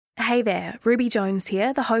Hey there, Ruby Jones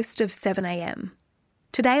here, the host of 7am.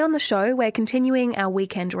 Today on the show, we're continuing our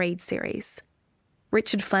Weekend Read series.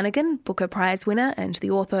 Richard Flanagan, Booker Prize winner and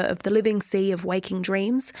the author of The Living Sea of Waking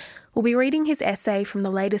Dreams, will be reading his essay from the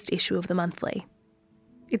latest issue of the monthly.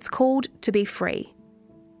 It's called To Be Free.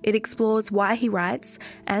 It explores why he writes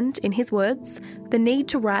and, in his words, the need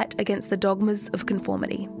to write against the dogmas of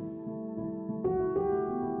conformity.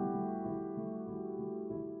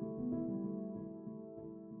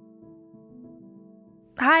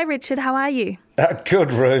 Hi Richard, how are you?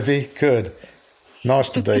 Good, Ruby, good. Nice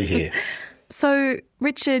to be here. So,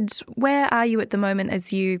 Richard, where are you at the moment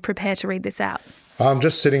as you prepare to read this out? I'm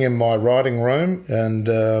just sitting in my writing room and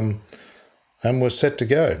we're set to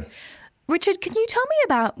go. Richard, can you tell me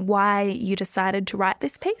about why you decided to write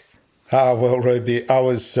this piece? Well, Ruby, I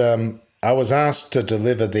was asked to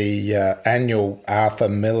deliver the annual Arthur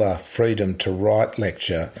Miller Freedom to Write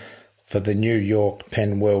lecture for the New York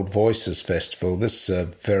Penn World Voices Festival. This is a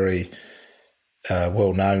very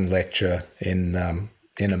well-known lecture in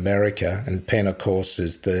America, and Penn, of course,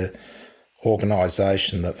 is the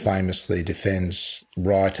organisation that famously defends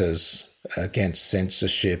writers against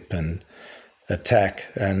censorship and attack.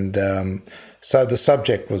 And so the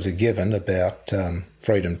subject was a given about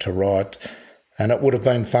freedom to write, and it would have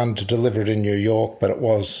been fun to deliver it in New York, but it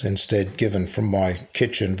was instead given from my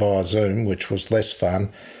kitchen via Zoom, which was less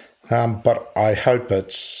fun. But I hope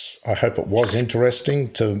it was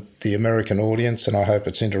interesting to the American audience, and I hope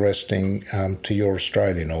it's interesting to your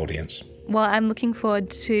Australian audience. Well, I'm looking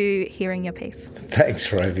forward to hearing your piece.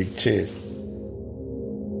 Thanks, Ruby. Cheers.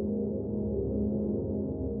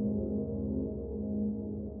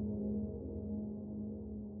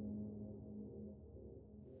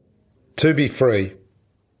 To be free.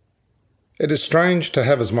 It is strange to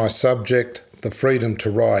have as my subject the freedom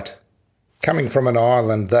to write. Coming from an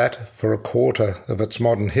island that, for a quarter of its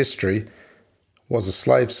modern history, was a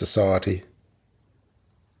slave society.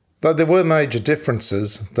 Though there were major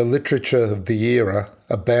differences, the literature of the era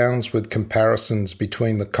abounds with comparisons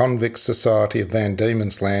between the convict society of Van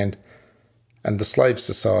Diemen's Land and the slave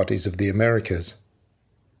societies of the Americas.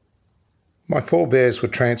 My forebears were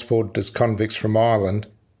transported as convicts from Ireland,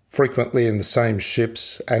 frequently in the same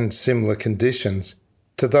ships and similar conditions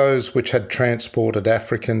to those which had transported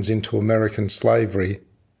Africans into American slavery,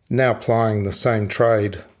 now plying the same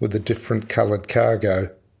trade with a different coloured cargo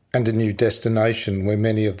and a new destination where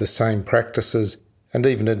many of the same practices and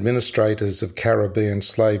even administrators of Caribbean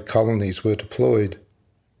slave colonies were deployed.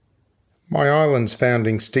 My island's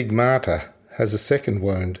founding stigmata has a second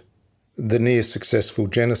wound, the near-successful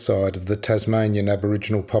genocide of the Tasmanian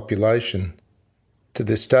Aboriginal population. To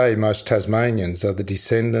this day, most Tasmanians are the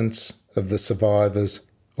descendants of the survivors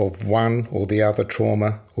of one or the other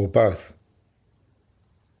trauma, or both.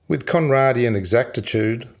 With Conradian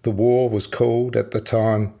exactitude, the war was called at the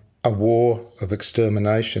time a war of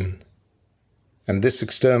extermination. And this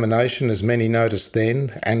extermination, as many noticed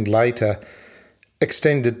then and later,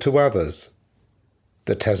 extended to others.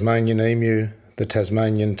 The Tasmanian emu, the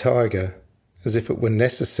Tasmanian tiger, as if it were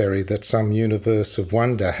necessary that some universe of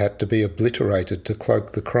wonder had to be obliterated to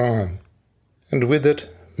cloak the crime. And with it,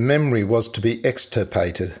 memory was to be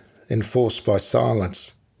extirpated, enforced by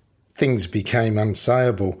silence. Things became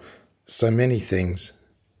unsayable, so many things.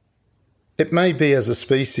 It may be as a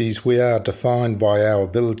species we are defined by our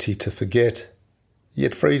ability to forget,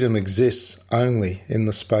 yet freedom exists only in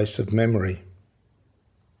the space of memory.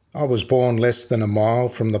 I was born less than a mile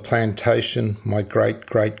from the plantation my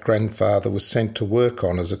great-great-grandfather was sent to work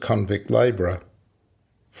on as a convict labourer.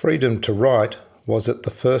 Freedom to write was at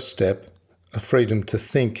the first step a freedom to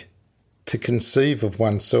think, to conceive of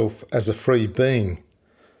oneself as a free being,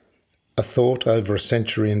 a thought over a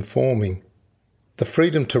century in forming. The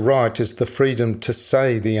freedom to write is the freedom to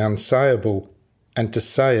say the unsayable, and to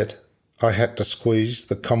say it, I had to squeeze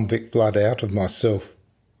the convict blood out of myself,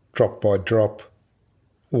 drop by drop,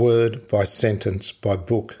 word by sentence by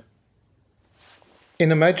book.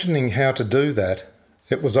 In imagining how to do that,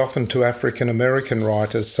 it was often to African American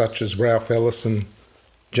writers such as Ralph Ellison,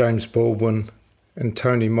 James Baldwin and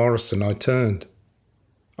Toni Morrison I turned.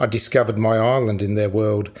 I discovered my island in their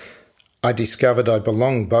world. I discovered I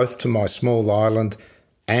belonged both to my small island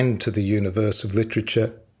and to the universe of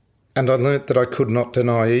literature, and I learnt that I could not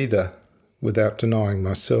deny either without denying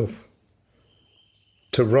myself.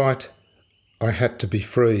 To write, I had to be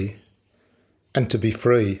free, and to be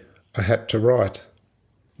free, I had to write.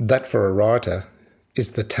 That for a writer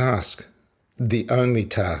is the task, the only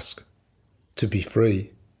task, to be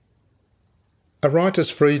free. A writer's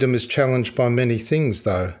freedom is challenged by many things,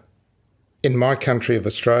 though. In my country of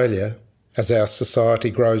Australia, as our society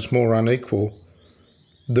grows more unequal,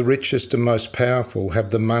 The richest and most powerful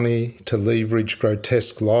have the money to leverage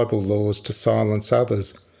grotesque libel laws to silence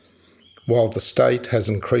others, while the state has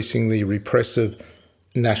increasingly repressive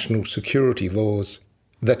national security laws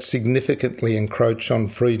that significantly encroach on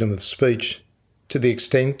freedom of speech to the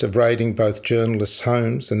extent of raiding both journalists'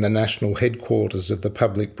 homes and the national headquarters of the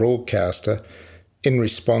public broadcaster in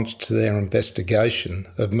response to their investigation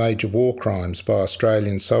of major war crimes by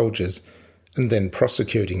Australian soldiers and then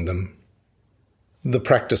prosecuting them. The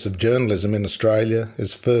practice of journalism in Australia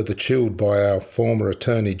is further chilled by our former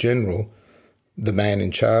Attorney-General, the man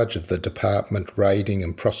in charge of the department raiding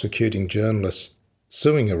and prosecuting journalists,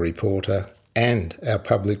 suing a reporter and our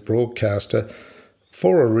public broadcaster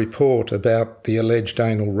for a report about the alleged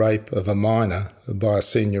anal rape of a minor by a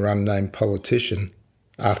senior unnamed politician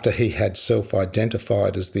after he had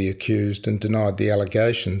self-identified as the accused and denied the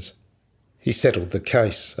allegations. He settled the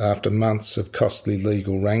case after months of costly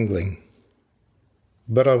legal wrangling.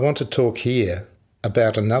 But I want to talk here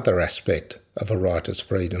about another aspect of a writer's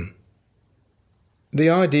freedom. The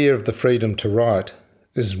idea of the freedom to write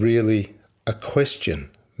is really a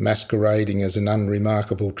question masquerading as an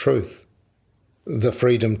unremarkable truth. The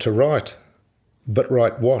freedom to write. But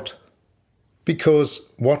write what? Because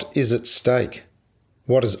what is at stake,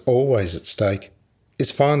 what is always at stake,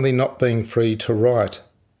 is finally not being free to write,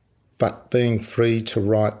 but being free to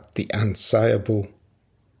write the unsayable,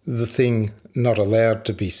 the thing not allowed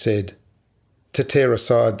to be said, to tear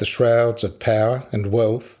aside the shrouds of power and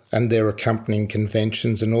wealth and their accompanying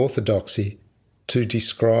conventions and orthodoxy, to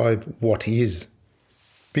describe what is.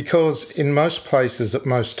 Because in most places at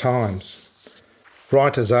most times,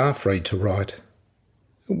 writers are free to write.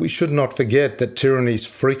 We should not forget that tyrannies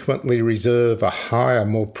frequently reserve a higher,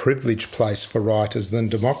 more privileged place for writers than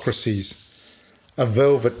democracies, a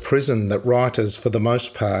velvet prison that writers, for the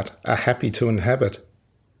most part, are happy to inhabit.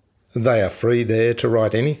 They are free there to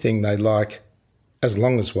write anything they like, as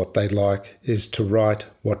long as what they like is to write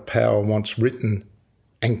what power wants written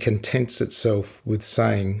and contents itself with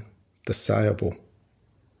saying the sayable.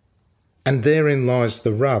 And therein lies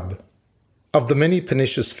the rub. Of the many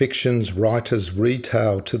pernicious fictions writers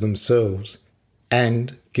retail to themselves,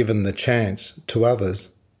 and, given the chance, to others,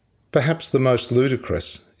 perhaps the most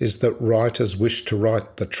ludicrous is that writers wish to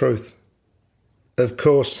write the truth. Of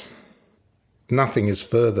course, nothing is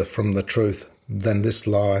further from the truth than this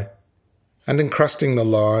lie, and encrusting the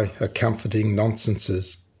lie are comforting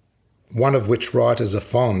nonsenses. One of which writers are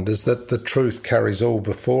fond is that the truth carries all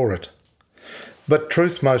before it. But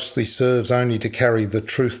truth mostly serves only to carry the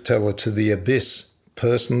truth-teller to the abyss,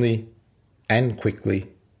 personally and quickly.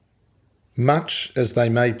 Much as they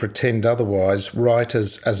may pretend otherwise,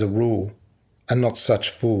 writers, as a rule, are not such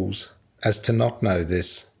fools as to not know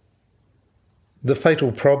this. The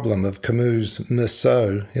fatal problem of Camus'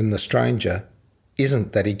 Meursault in The Stranger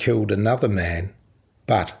isn't that he killed another man,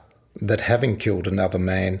 but that having killed another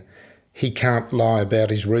man, he can't lie about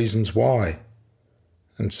his reasons why.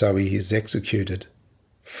 And so he is executed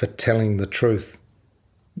for telling the truth.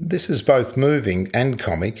 This is both moving and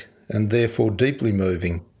comic, and therefore deeply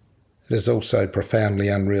moving. It is also profoundly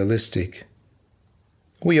unrealistic.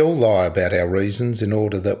 We all lie about our reasons in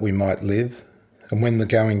order that we might live, and when the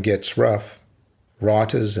going gets rough,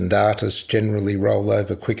 writers and artists generally roll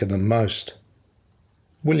over quicker than most.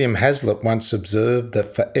 William Hazlitt once observed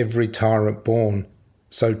that for every tyrant born,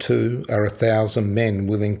 so too are 1,000 men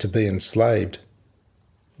willing to be enslaved.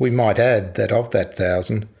 We might add that of that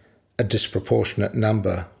 1,000, a disproportionate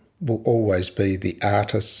number will always be the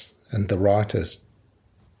artists and the writers.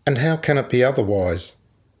 And how can it be otherwise?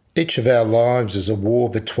 Each of our lives is a war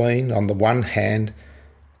between, on the one hand,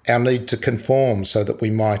 our need to conform so that we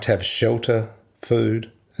might have shelter,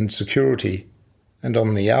 food and security, and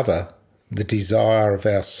on the other, the desire of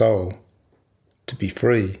our soul to be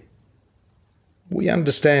free. We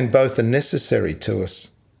understand both are necessary to us,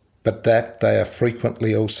 but that they are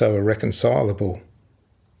frequently also irreconcilable.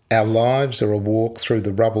 Our lives are a walk through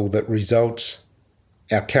the rubble that results,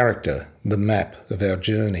 our character the map of our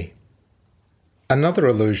journey. Another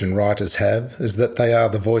illusion writers have is that they are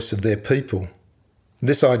the voice of their people.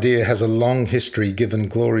 This idea has a long history given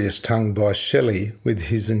glorious tongue by Shelley with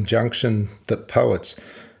his injunction that poets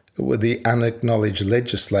were the unacknowledged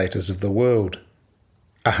legislators of the world.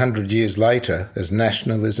 100 years later, as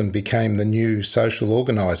nationalism became the new social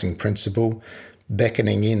organising principle,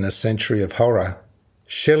 beckoning in a century of horror,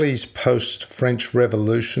 Shelley's post-French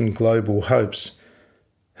Revolution global hopes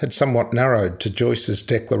had somewhat narrowed to Joyce's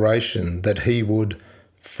declaration that he would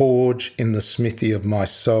forge in the smithy of my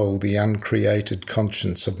soul the uncreated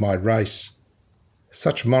conscience of my race.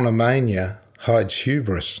 Such monomania hides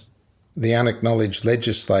hubris. The unacknowledged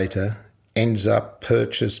legislator ends up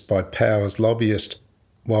purchased by Power's lobbyist,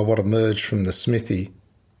 while what emerged from the smithy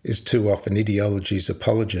is too often ideology's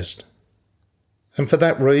apologist. And for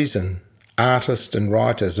that reason, artists and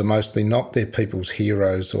writers are mostly not their people's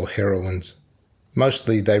heroes or heroines.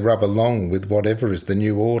 Mostly they rub along with whatever is the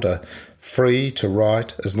new order, free to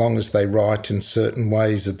write as long as they write in certain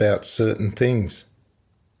ways about certain things.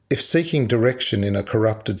 If seeking direction in a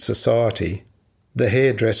corrupted society, the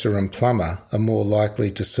hairdresser and plumber are more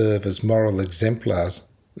likely to serve as moral exemplars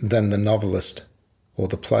than the novelist or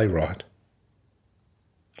the playwright.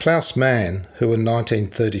 Klaus Mann, who in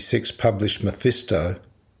 1936 published Mephisto,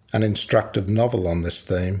 an instructive novel on this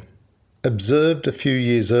theme, observed a few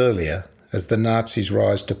years earlier, as the Nazis'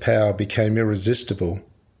 rise to power became irresistible,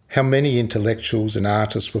 how many intellectuals and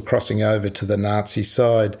artists were crossing over to the Nazi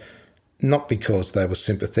side, not because they were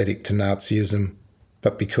sympathetic to Nazism,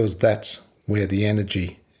 but because that's where the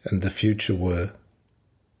energy and the future were.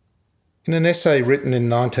 In an essay written in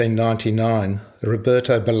 1999,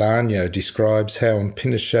 Roberto Bolaño describes how in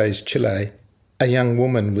Pinochet's Chile, a young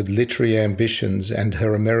woman with literary ambitions and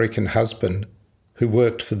her American husband, who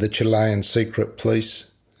worked for the Chilean secret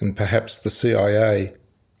police and perhaps the CIA,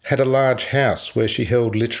 had a large house where she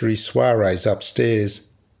held literary soirees upstairs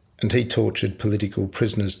and he tortured political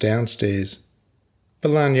prisoners downstairs.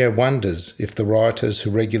 Bolaño wonders if the writers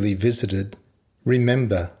who regularly visited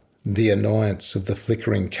remember the annoyance of the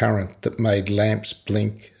flickering current that made lamps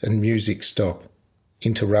blink and music stop,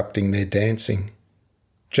 interrupting their dancing.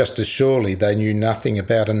 Just as surely they knew nothing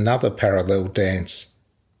about another parallel dance,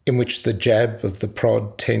 in which the jab of the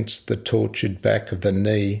prod tensed the tortured back of the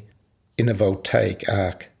knee in a voltaic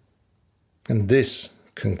arc. And this,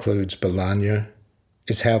 concludes Bolaño,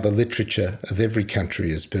 is how the literature of every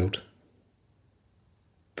country is built.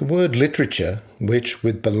 The word literature, which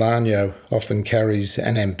with Bolaño often carries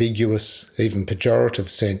an ambiguous, even pejorative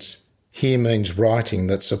sense, here means writing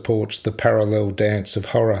that supports the parallel dance of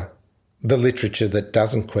horror, the literature that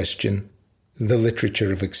doesn't question, the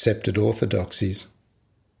literature of accepted orthodoxies.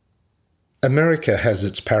 America has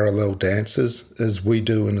its parallel dances, as we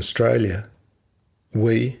do in Australia.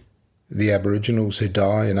 We, the Aboriginals who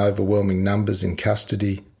die in overwhelming numbers in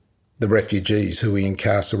custody, the refugees who we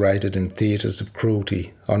incarcerated in theatres of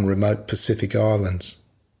cruelty on remote Pacific islands.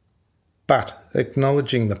 But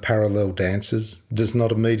acknowledging the parallel dances does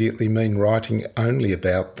not immediately mean writing only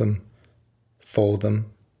about them, for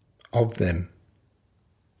them, of them.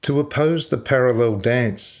 To oppose the parallel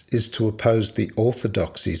dance is to oppose the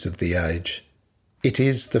orthodoxies of the age. It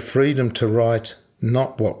is the freedom to write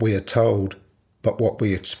not what we are told, but what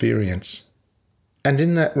we experience. And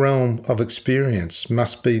in that realm of experience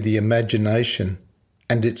must be the imagination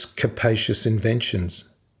and its capacious inventions.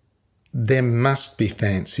 There must be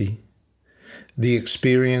fancy, the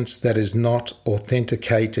experience that is not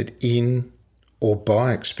authenticated in or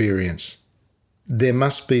by experience. There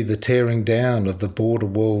must be the tearing down of the border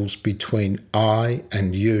walls between I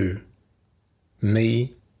and you,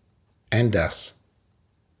 me and us,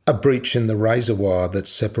 a breach in the razor wire that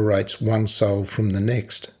separates one soul from the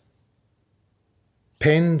next.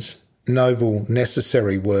 Penn's noble,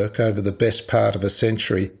 necessary work over the best part of a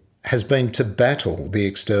century has been to battle the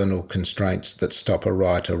external constraints that stop a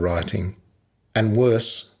writer writing, and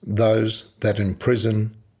worse, those that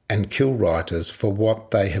imprison and kill writers for what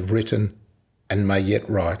they have written and may yet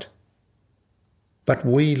write. But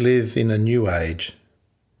we live in a new age.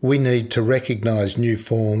 We need to recognise new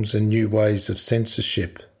forms and new ways of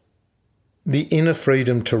censorship. The inner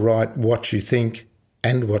freedom to write what you think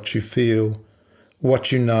and what you feel,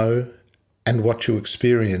 what you know and what you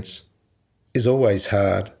experience, is always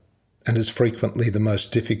hard and is frequently the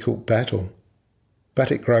most difficult battle.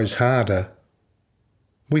 But it grows harder.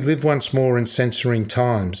 We live once more in censoring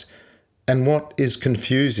times, and what is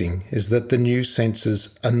confusing is that the new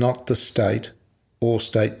censors are not the state or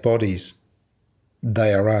state bodies.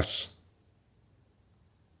 They are us.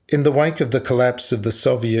 In the wake of the collapse of the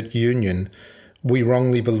Soviet Union, we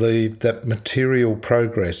wrongly believed that material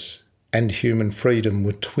progress and human freedom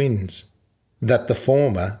were twins, that the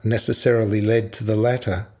former necessarily led to the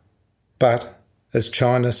latter. But, as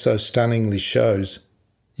China so stunningly shows,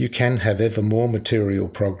 you can have ever more material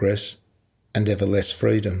progress and ever less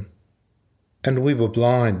freedom. And we were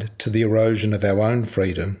blind to the erosion of our own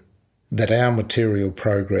freedom that our material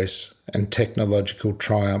progress and technological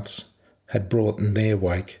triumphs had brought in their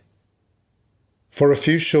wake. For a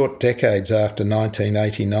few short decades after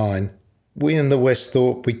 1989, we in the West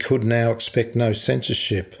thought we could now expect no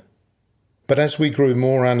censorship. But as we grew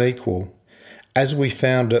more unequal, as we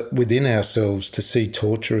found it within ourselves to see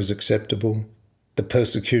torture as acceptable, the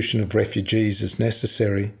persecution of refugees as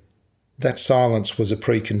necessary, That silence was a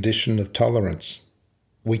precondition of tolerance.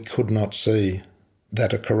 We could not see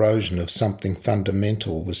that a corrosion of something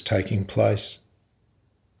fundamental was taking place.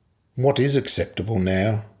 What is acceptable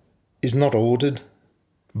now is not ordered,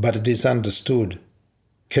 but it is understood,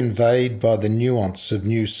 conveyed by the nuance of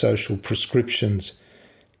new social prescriptions,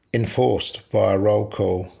 enforced by a roll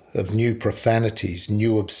call of new profanities,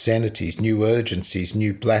 new obscenities, new urgencies,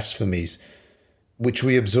 new blasphemies, which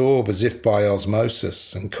we absorb as if by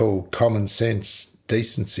osmosis and call common sense,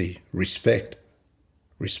 decency, respect,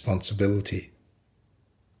 responsibility.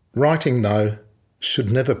 Writing, though,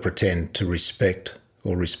 should never pretend to respect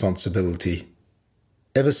or responsibility.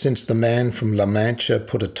 Ever since the man from La Mancha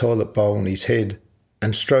put a toilet bowl on his head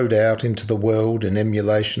and strode out into the world in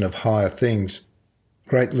emulation of higher things,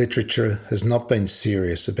 great literature has not been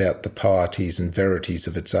serious about the pieties and verities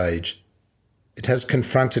of its age. It has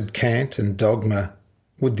confronted cant and dogma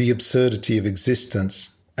with the absurdity of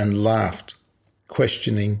existence and laughed,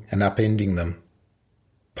 questioning and upending them.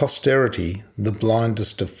 Posterity, the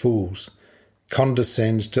blindest of fools,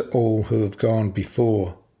 condescends to all who have gone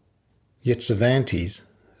before. Yet Cervantes,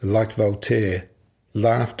 like Voltaire,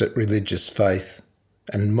 laughed at religious faith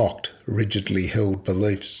and mocked rigidly held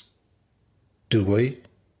beliefs. Do we?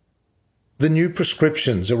 The new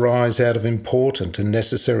prescriptions arise out of important and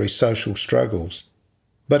necessary social struggles,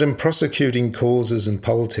 but in prosecuting causes and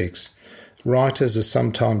politics, writers are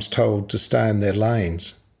sometimes told to stay in their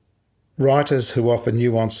lanes. Writers who offer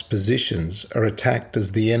nuanced positions are attacked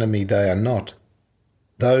as the enemy they are not.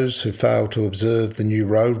 Those who fail to observe the new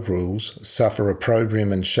road rules suffer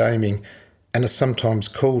opprobrium and shaming and are sometimes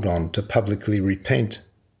called on to publicly repent.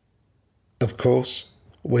 Of course,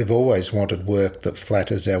 we've always wanted work that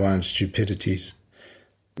flatters our own stupidities.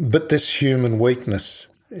 But this human weakness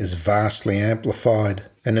is vastly amplified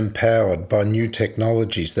and empowered by new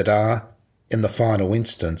technologies that are, in the final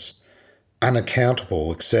instance,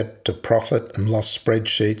 unaccountable except to profit and loss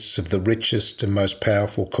spreadsheets of the richest and most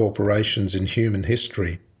powerful corporations in human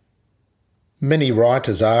history. Many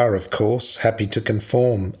writers are, of course, happy to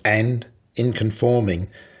conform and, in conforming,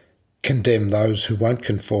 condemn those who won't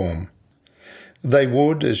conform. They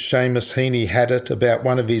would, as Seamus Heaney had it about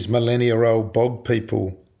one of his millennia-old bog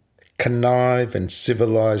people, connive and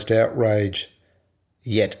civilised outrage,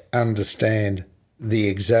 yet understand the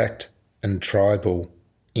exact and tribal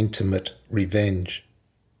intimate revenge.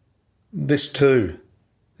 This too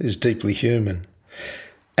is deeply human,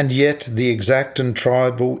 and yet the exact and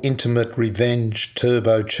tribal intimate revenge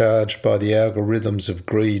turbocharged by the algorithms of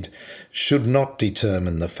greed should not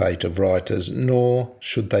determine the fate of writers, nor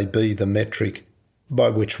should they be the metric by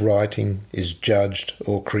which writing is judged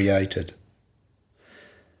or created.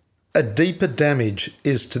 A deeper damage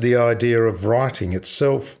is to the idea of writing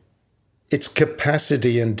itself, its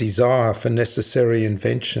capacity and desire for necessary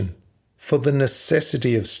invention, for the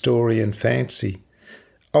necessity of story and fancy,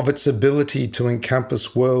 of its ability to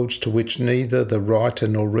encompass worlds to which neither the writer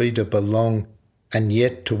nor reader belong, and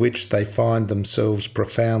yet to which they find themselves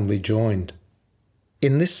profoundly joined.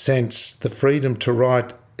 In this sense, the freedom to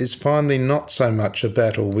write is finally not so much a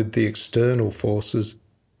battle with the external forces,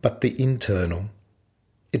 but the internal.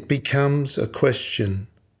 It becomes a question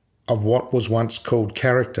of what was once called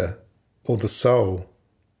character, or the soul.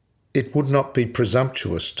 It would not be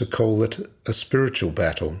presumptuous to call it a spiritual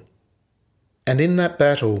battle. And in that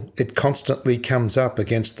battle, it constantly comes up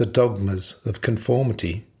against the dogmas of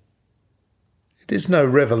conformity. It is no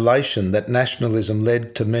revelation that nationalism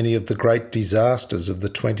led to many of the great disasters of the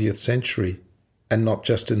 20th century, and not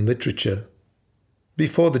just in literature.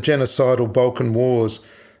 Before the genocidal Balkan Wars,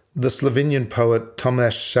 the Slovenian poet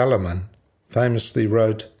Tomáš Šalamun famously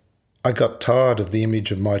wrote, "I got tired of the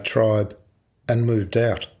image of my tribe and moved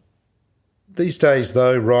out." These days,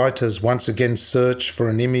 though, writers once again search for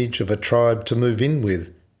an image of a tribe to move in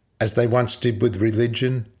with, as they once did with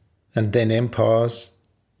religion, and then empires,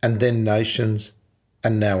 and then nations,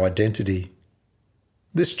 and now identity.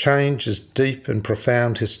 This change has deep and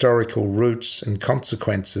profound historical roots and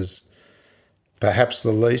consequences, perhaps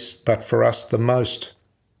the least, but for us the most,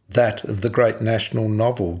 that of the great national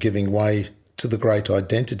novel giving way to the great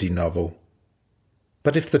identity novel.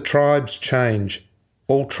 But if the tribes change,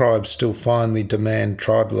 all tribes still finally demand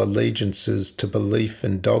tribal allegiances to belief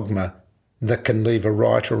and dogma that can leave a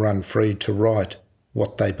writer unfree to write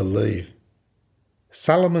what they believe.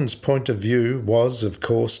 Salomon's point of view was, of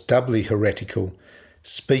course, doubly heretical,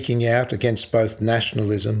 speaking out against both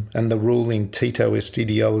nationalism and the ruling Titoist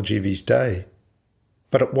ideology of his day.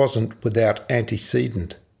 But it wasn't without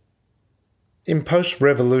antecedent. In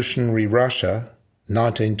post-revolutionary Russia,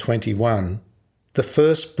 1921, the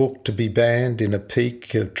first book to be banned in a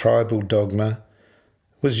peak of tribal dogma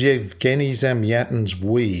was Yevgeny Zamyatin's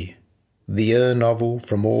We, the novel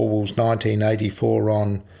from Orwell's 1984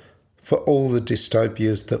 on, for all the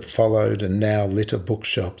dystopias that followed and now litter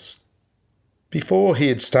bookshops. Before he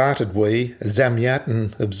had started We,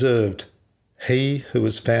 Zamyatin observed, "He who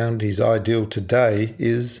has found his ideal today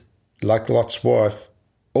is, like Lot's wife,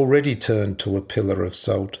 already turned to a pillar of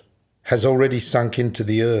salt, has already sunk into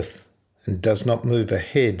the earth, and does not move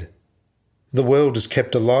ahead. The world is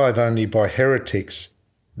kept alive only by heretics,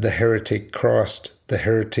 the heretic Christ, the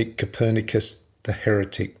heretic Copernicus, the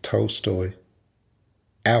heretic Tolstoy.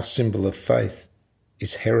 Our symbol of faith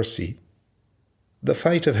is heresy." The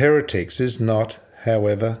fate of heretics is not,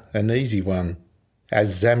 however, an easy one,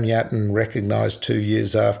 as Zamyatin recognised 2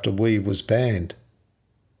 years after We was banned.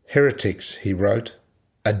 "Heretics," he wrote,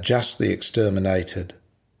 "are justly exterminated,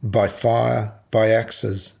 by fire, by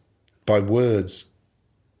axes, by words.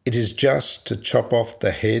 It is just to chop off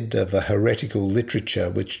the head of a heretical literature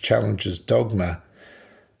which challenges dogma.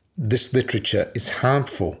 This literature is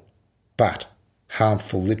harmful, but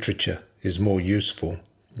harmful literature is more useful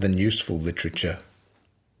than useful literature."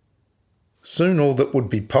 Soon all that would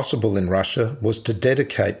be possible in Russia was to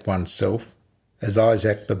dedicate oneself, as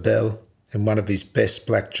Isaac Babel, in one of his best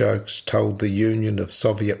black jokes, told the Union of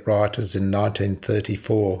Soviet Writers in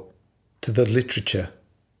 1934, to the literature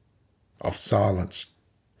of silence.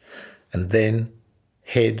 And then,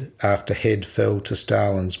 head after head fell to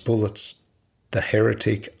Stalin's bullets, the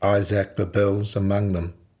heretic Isaac Babel's among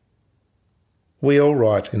them. We all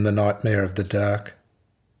write in the nightmare of the dark.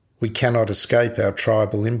 We cannot escape our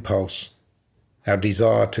tribal impulse, our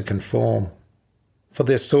desire to conform, for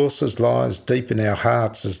their sources lies deep in our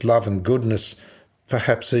hearts as love and goodness,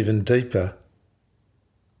 perhaps even deeper.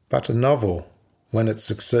 But a novel, when it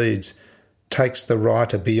succeeds, takes the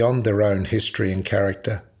writer beyond their own history and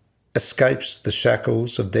character, escapes the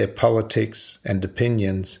shackles of their politics and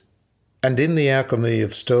opinions, and in the alchemy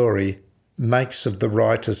of story makes of the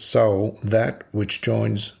writer's soul that which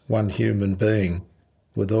joins one human being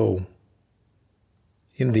with all.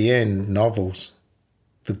 In the end, novels,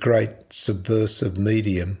 the great subversive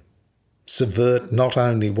medium, subvert not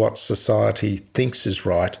only what society thinks is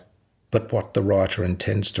right, but what the writer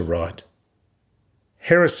intends to write.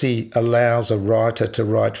 Heresy allows a writer to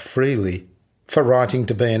write freely, for writing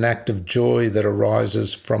to be an act of joy that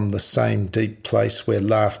arises from the same deep place where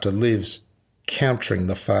laughter lives, countering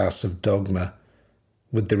the farce of dogma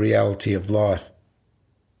with the reality of life.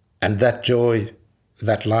 And that joy,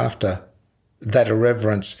 that laughter, that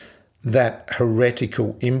irreverence, that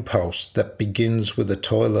heretical impulse that begins with a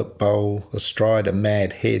toilet bowl astride a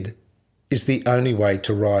mad head, is the only way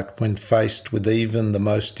to write when faced with even the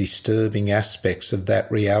most disturbing aspects of that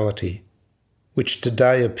reality, which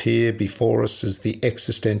today appear before us as the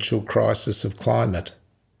existential crisis of climate.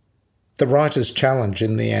 The writer's challenge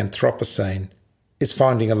in the Anthropocene is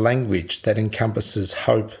finding a language that encompasses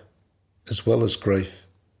hope as well as grief.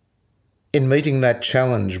 In meeting that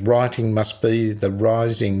challenge, writing must be the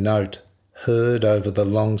rising note heard over the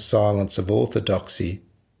long silence of orthodoxy,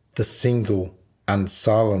 the single,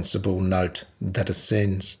 unsilenceable note that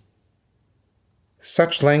ascends.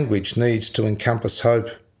 Such language needs to encompass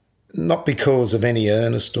hope, not because of any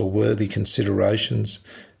earnest or worthy considerations,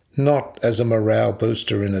 not as a morale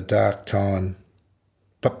booster in a dark time,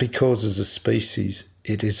 but because as a species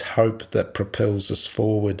it is hope that propels us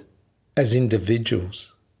forward. As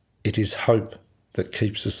individuals, it is hope that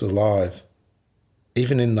keeps us alive.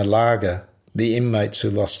 Even in the lager, the inmates who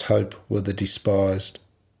lost hope were the despised.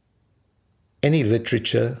 Any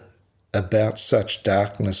literature about such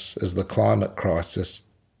darkness as the climate crisis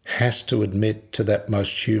has to admit to that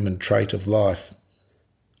most human trait of life,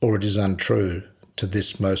 or it is untrue to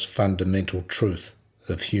this most fundamental truth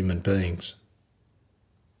of human beings.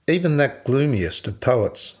 Even that gloomiest of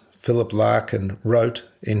poets, Philip Larkin, wrote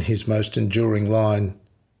in his most enduring line,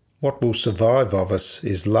 "What will survive of us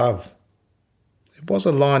is love." It was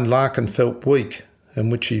a line Larkin felt weak,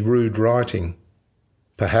 and which he rued writing.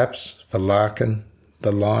 Perhaps, for Larkin,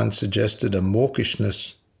 the line suggested a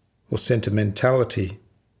mawkishness or sentimentality.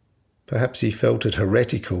 Perhaps he felt it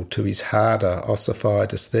heretical to his harder,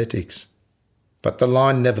 ossified aesthetics. But the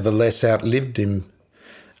line nevertheless outlived him,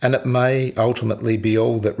 and it may ultimately be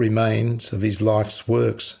all that remains of his life's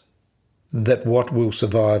works. That what will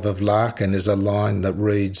survive of Larkin is a line that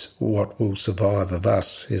reads, "What will survive of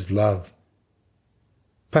us is love."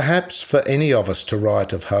 Perhaps for any of us to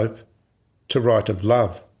write of hope, to write of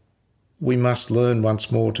love, we must learn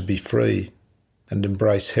once more to be free and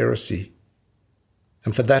embrace heresy.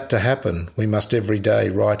 And for that to happen, we must every day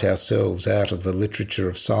write ourselves out of the literature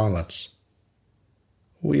of silence.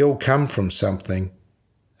 We all come from something,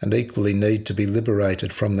 and equally need to be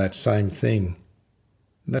liberated from that same thing.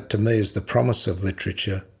 That to me is the promise of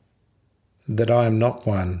literature, that I am not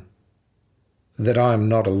one, that I am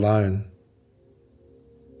not alone,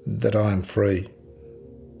 that I am free.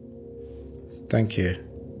 Thank you.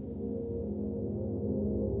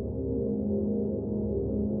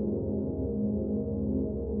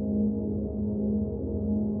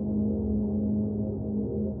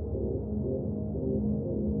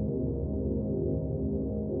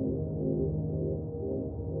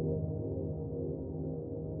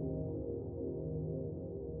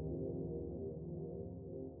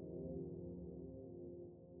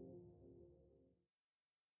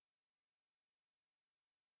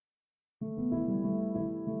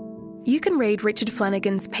 You can read Richard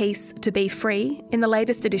Flanagan's piece To Be Free in the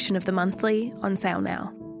latest edition of The Monthly, on sale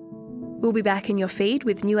now. We'll be back in your feed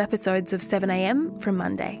with new episodes of 7am from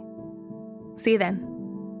Monday. See you then.